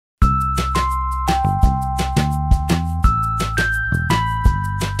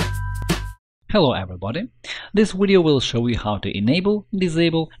Hello everybody! This video will show you how to enable,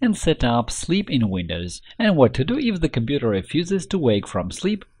 disable, and set up sleep in Windows, and what to do if the computer refuses to wake from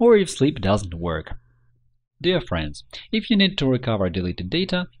sleep or if sleep doesn't work. Dear friends, if you need to recover deleted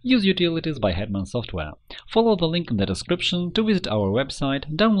data, use Utilities by Hetman Software. Follow the link in the description to visit our website,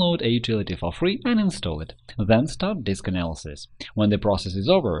 download a utility for free and install it. Then start disk analysis. When the process is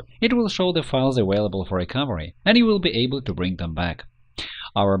over, it will show the files available for recovery, and you will be able to bring them back.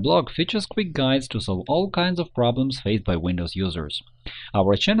 Our blog features quick guides to solve all kinds of problems faced by Windows users.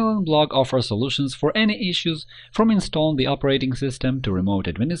 Our channel and blog offer solutions for any issues, from installing the operating system to remote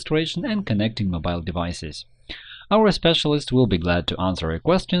administration and connecting mobile devices. Our specialists will be glad to answer your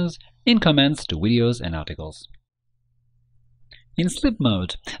questions in comments to videos and articles. In sleep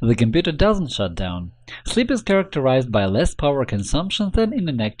mode, the computer doesn't shut down. Sleep is characterized by less power consumption than in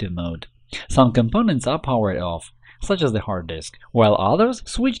inactive mode. Some components are powered off, such as the hard disk, while others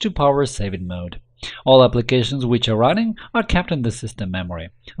switch to power-saving mode. All applications which are running are kept in the system memory.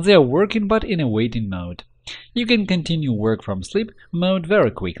 They are working but in a waiting mode. You can continue work from sleep mode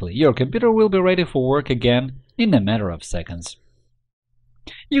very quickly. Your computer will be ready for work again in a matter of seconds.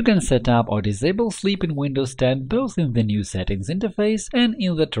 You can set up or disable sleep in Windows 10 both in the new Settings interface and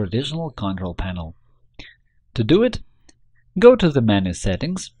in the traditional control panel. To do it, go to the menu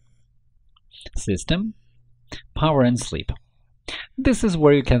Settings, System, Power and Sleep. This is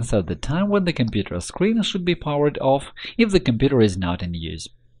where you can set the time when the computer screen should be powered off if the computer is not in use.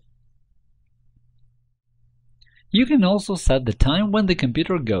 You can also set the time when the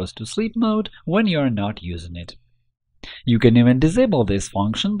computer goes to sleep mode when you are not using it. You can even disable this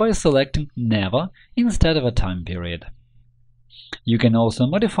function by selecting Never instead of a time period. You can also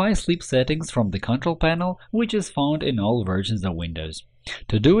modify sleep settings from the control panel, which is found in all versions of Windows.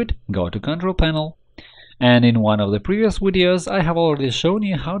 To do it, go to Control Panel, and in one of the previous videos I have already shown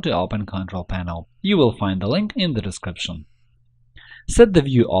you how to open Control Panel. You will find the link in the description. Set the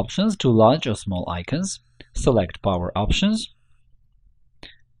view options to large or small icons, select Power Options,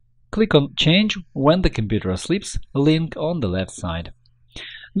 click on Change when the computer sleeps link on the left side.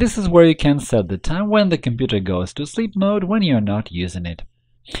 This is where you can set the time when the computer goes to sleep mode when you are not using it.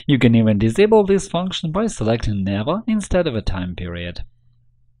 You can even disable this function by selecting Never instead of a time period.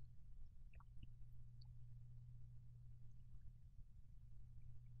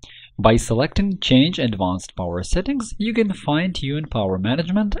 By selecting Change Advanced Power Settings, you can fine-tune power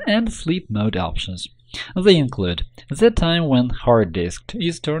management and sleep mode options. They include the time when hard disk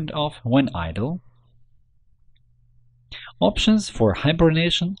is turned off when idle, options for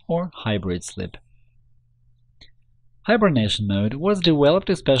hibernation or hybrid sleep. Hibernation mode was developed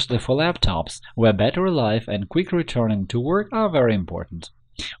especially for laptops, where battery life and quick returning to work are very important.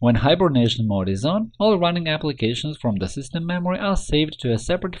 When hibernation mode is on, all running applications from the system memory are saved to a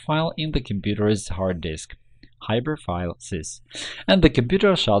separate file in the computer's hard disk, Hiber-file sys, and the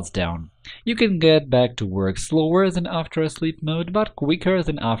computer shuts down. You can get back to work slower than after a sleep mode, but quicker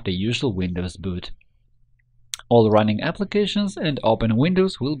than after usual Windows boot. All running applications and open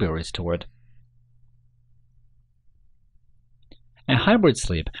windows will be restored. A hybrid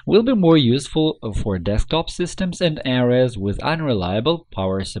sleep will be more useful for desktop systems and areas with unreliable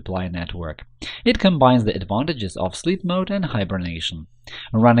power supply network. It combines the advantages of sleep mode and hibernation.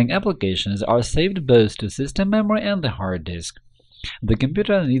 Running applications are saved both to system memory and the hard disk. The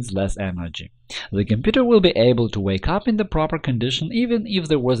computer needs less energy. The computer will be able to wake up in the proper condition even if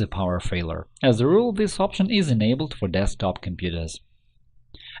there was a power failure. As a rule, this option is enabled for desktop computers.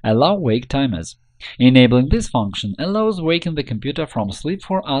 Allow wake timers. Enabling this function allows waking the computer from sleep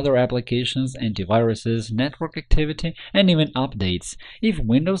for other applications, antiviruses, network activity, and even updates, if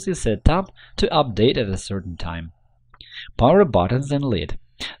Windows is set up to update at a certain time. Power buttons and lid.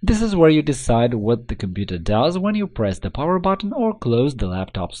 This is where you decide what the computer does when you press the power button or close the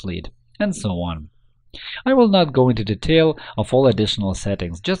laptop's lid, and so on. I will not go into detail of all additional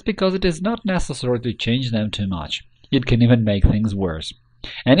settings, just because it is not necessary to change them too much. It can even make things worse.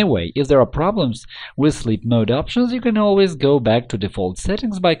 Anyway, if there are problems with sleep mode options, you can always go back to default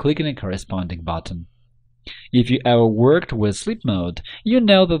settings by clicking a corresponding button. If you ever worked with sleep mode, you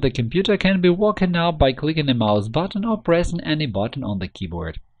know that the computer can be woken up by clicking a mouse button or pressing any button on the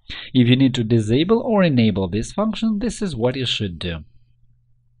keyboard. If you need to disable or enable this function, this is what you should do.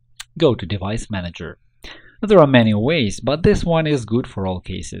 Go to Device Manager. There are many ways, but this one is good for all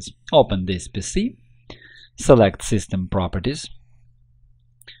cases. Open this PC, select System Properties,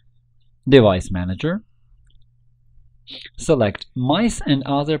 Device Manager, select Mice and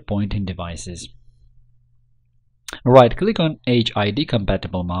other pointing devices. Right-click on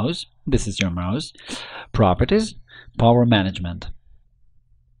HID-compatible mouse, this is your mouse, Properties, Power Management.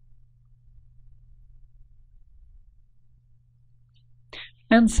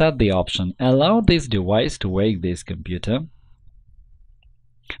 and set the option "Allow this device to wake this computer"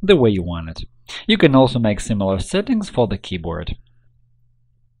 the way you want it. You can also make similar settings for the keyboard.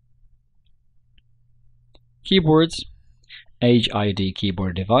 Keyboards, HID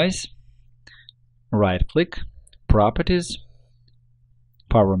keyboard device, right-click, Properties,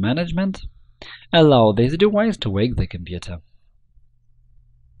 Power Management, allow this device to wake the computer.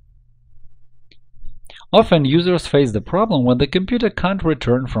 Often users face the problem when the computer can't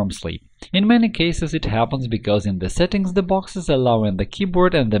return from sleep. In many cases it happens because in the settings the boxes allowing the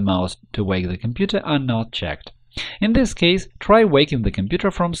keyboard and the mouse to wake the computer are not checked. In this case, try waking the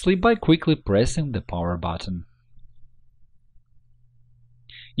computer from sleep by quickly pressing the power button.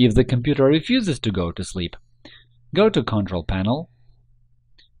 If the computer refuses to go to sleep, go to Control Panel,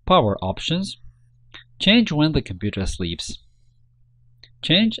 Power Options, change when the computer sleeps.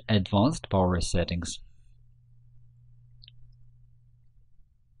 Change Advanced Power Settings.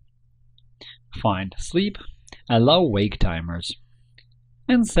 Find Sleep, allow Wake Timers,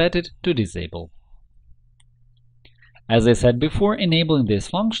 and set it to Disable. As I said before, enabling this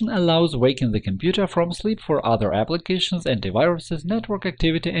function allows waking the computer from sleep for other applications, antiviruses, network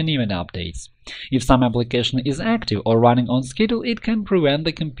activity, and even updates. If some application is active or running on schedule, it can prevent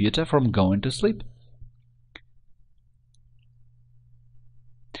the computer from going to sleep.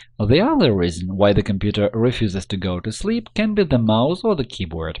 The other reason why the computer refuses to go to sleep can be the mouse or the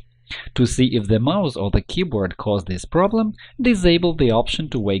keyboard. To see if the mouse or the keyboard cause this problem, disable the option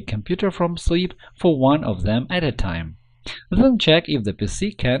to wake computer from sleep for one of them at a time. Then check if the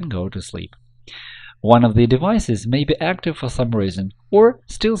PC can go to sleep. One of the devices may be active for some reason or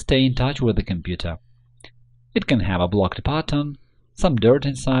still stay in touch with the computer. It can have a blocked button, some dirt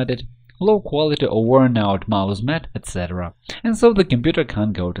inside it, low quality or worn out mouse mat, etc., and so the computer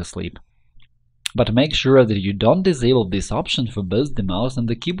can't go to sleep. But make sure that you don't disable this option for both the mouse and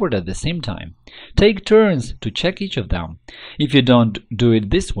the keyboard at the same time. Take turns to check each of them. If you don't do it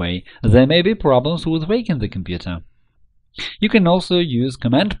this way, there may be problems with waking the computer. You can also use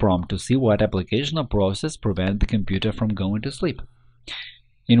command prompt to see what application or process prevent the computer from going to sleep.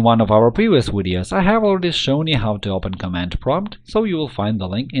 In one of our previous videos, I have already shown you how to open command prompt, so you will find the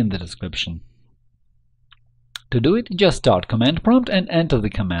link in the description. To do it, just start command prompt and enter the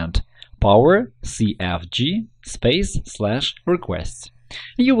command power cfg /requests.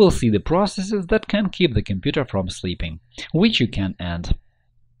 You will see the processes that can keep the computer from sleeping, which you can end.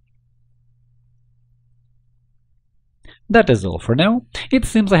 That is all for now. It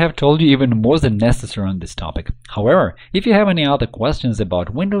seems I have told you even more than necessary on this topic. However, if you have any other questions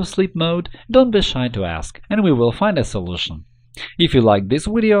about Windows Sleep Mode, don't be shy to ask, and we will find a solution. If you liked this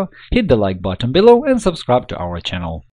video, hit the like button below and subscribe to our channel.